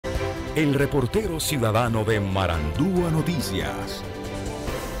el reportero ciudadano de Marandua Noticias.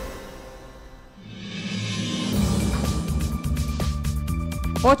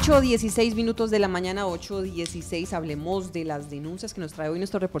 Ocho 16 minutos de la mañana, 8:16. Hablemos de las denuncias que nos trae hoy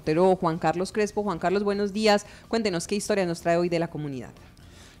nuestro reportero Juan Carlos Crespo. Juan Carlos, buenos días. Cuéntenos qué historia nos trae hoy de la comunidad.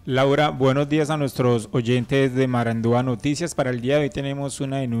 Laura, buenos días a nuestros oyentes de Marandua Noticias. Para el día de hoy tenemos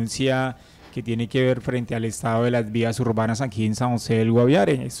una denuncia que tiene que ver frente al estado de las vías urbanas aquí en San José del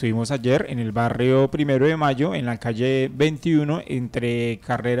Guaviare. Estuvimos ayer en el barrio Primero de Mayo, en la calle 21, entre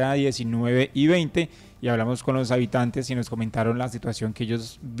carrera 19 y 20, y hablamos con los habitantes y nos comentaron la situación que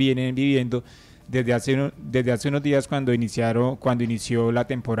ellos vienen viviendo desde hace unos días cuando inició la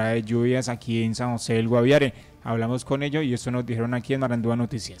temporada de lluvias aquí en San José del Guaviare. Hablamos con ellos y esto nos dijeron aquí en Marandua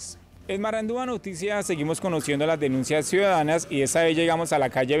Noticias. En Marandua Noticias seguimos conociendo las denuncias ciudadanas y esta vez llegamos a la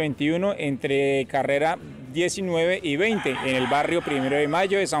calle 21 entre carrera 19 y 20 en el barrio Primero de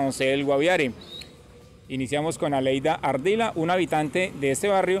Mayo de San José del Guaviare. Iniciamos con Aleida Ardila, un habitante de este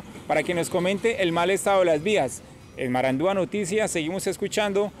barrio, para que nos comente el mal estado de las vías. En Marandua Noticias seguimos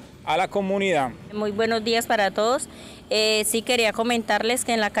escuchando a la comunidad. Muy buenos días para todos. Sí quería comentarles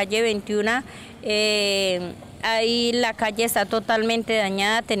que en la calle 21 ahí la calle está totalmente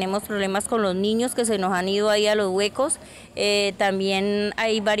dañada, tenemos problemas con los niños que se nos han ido ahí a los huecos, también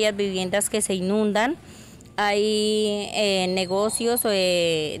hay varias viviendas que se inundan, hay negocios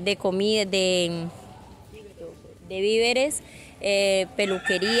de comida, de víveres,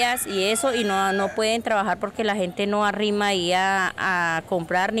 peluquerías y eso, y no pueden trabajar porque la gente no arrima ahí a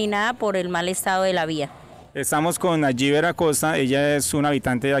comprar ni nada por el mal estado de la vía. Estamos con Guaviare Acosta, ella es una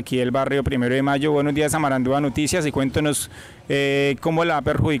habitante de aquí del barrio Primero de Mayo. Buenos días a Marandua Noticias y cuéntenos cómo le ha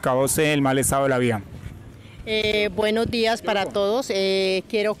perjudicado a usted el mal estado de la vía. Buenos días para todos.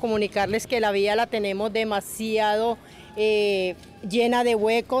 Quiero comunicarles que la vía la tenemos demasiado llena de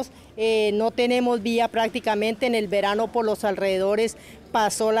huecos. No tenemos vía prácticamente. En el verano por los alrededores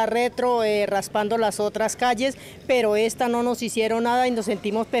pasó la retro raspando las otras calles, pero esta no nos hicieron nada y nos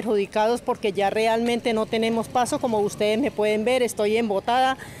sentimos perjudicados porque ya realmente no tenemos paso. Como ustedes me pueden ver, estoy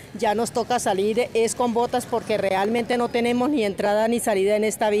embotada, ya nos toca salir es con botas porque realmente no tenemos ni entrada ni salida en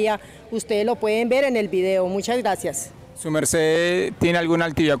esta vía. Ustedes lo pueden ver en el video. Muchas gracias. ¿Su merced tiene alguna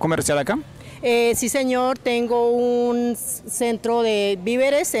actividad comercial acá? Sí señor, tengo un centro de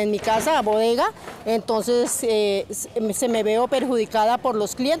víveres en mi casa, bodega, entonces se me veo perjudicada por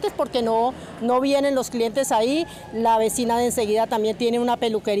los clientes porque no vienen los clientes ahí. La vecina de enseguida también tiene una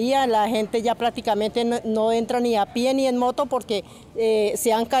peluquería, la gente ya prácticamente no entra ni a pie ni en moto porque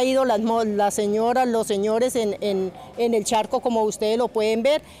se han caído las señoras, los señores en el charco como ustedes lo pueden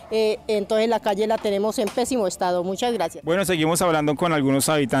ver, entonces la calle la tenemos en pésimo estado. Muchas gracias. Bueno, seguimos hablando con algunos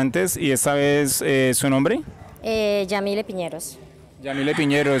habitantes y esta vez ¿su nombre? Yamile Piñeros. Yamile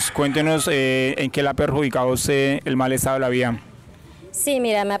Piñeros, cuéntenos en qué le ha perjudicado a usted el mal estado de la vía. Sí,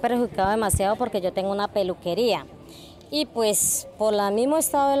 mira, me ha perjudicado demasiado porque yo tengo una peluquería y pues por el mismo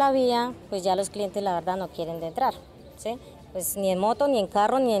estado de la vía, pues ya los clientes la verdad no quieren de entrar, ¿sí? Pues ni en moto, ni en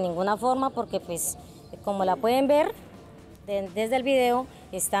carro, ni de ninguna forma porque pues como la pueden ver desde el video,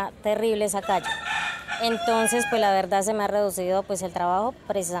 está terrible esa calle. Entonces, pues la verdad se me ha reducido pues el trabajo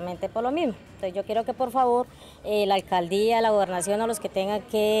precisamente por lo mismo. Entonces yo quiero que por favor la alcaldía, la gobernación o los que tengan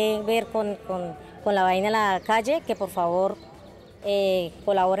que ver con la vaina en la calle, que por favor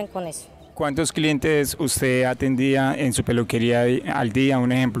colaboren con eso. ¿Cuántos clientes usted atendía en su peluquería al día,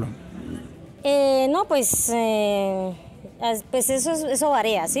 un ejemplo? No, pues eso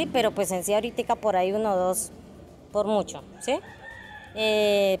varía, ¿sí? Pero pues en sí ahorita por ahí 1 o 2 por mucho, ¿sí?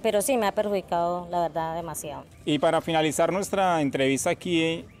 Pero sí me ha perjudicado la verdad demasiado. Y para finalizar nuestra entrevista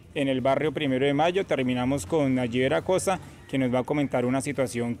aquí en el barrio Primero de Mayo, terminamos con Guaviare Acosta, que nos va a comentar una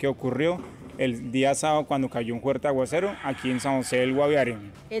situación que ocurrió el día sábado cuando cayó un fuerte aguacero aquí en San José del Guaviare.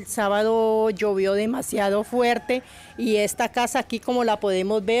 El sábado llovió demasiado fuerte y esta casa aquí, como la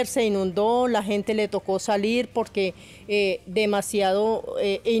podemos ver, se inundó, la gente le tocó salir porque demasiado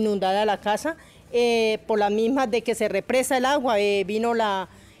inundada la casa. Por la misma de que se represa el agua, vino los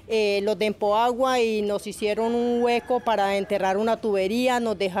de Empoagua y nos hicieron un hueco para enterrar una tubería,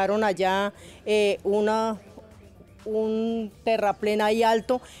 nos dejaron allá un terraplén ahí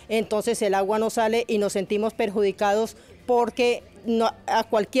alto, entonces el agua no sale y nos sentimos perjudicados porque a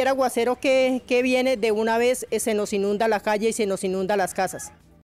cualquier aguacero que viene de una vez se nos inunda la calle y se nos inunda las casas.